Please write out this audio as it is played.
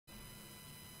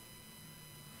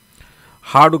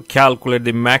how to calculate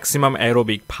the maximum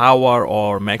aerobic power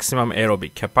or maximum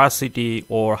aerobic capacity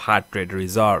or heart rate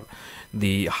reserve.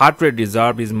 The heart rate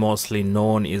reserve is mostly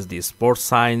known as the sports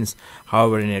science.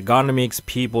 However, in ergonomics,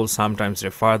 people sometimes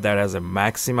refer that as a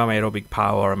maximum aerobic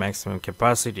power or maximum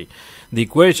capacity. The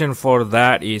equation for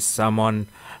that is someone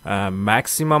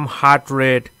maximum heart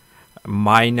rate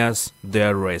minus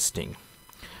their resting.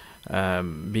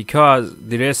 Because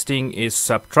the resting is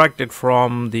subtracted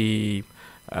from the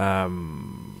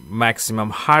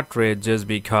maximum heart rate, just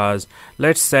because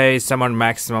let's say someone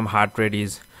maximum heart rate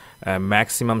is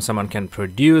maximum someone can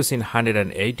produce in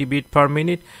 180 beat per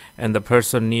minute, and the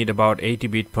person need about 80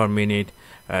 beat per minute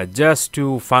just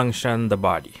to function the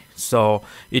body, so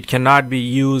it cannot be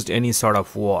used any sort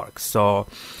of work. So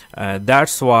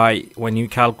that's why when you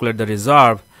calculate the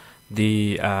reserve,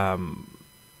 the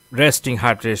resting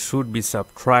heart rate should be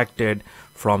subtracted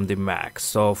from the max.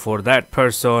 So for that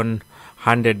person,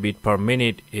 100 beat per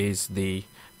minute is the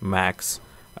max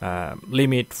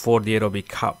limit for the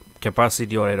aerobic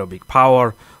capacity or aerobic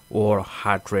power or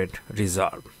heart rate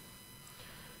reserve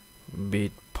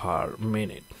beat per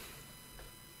minute.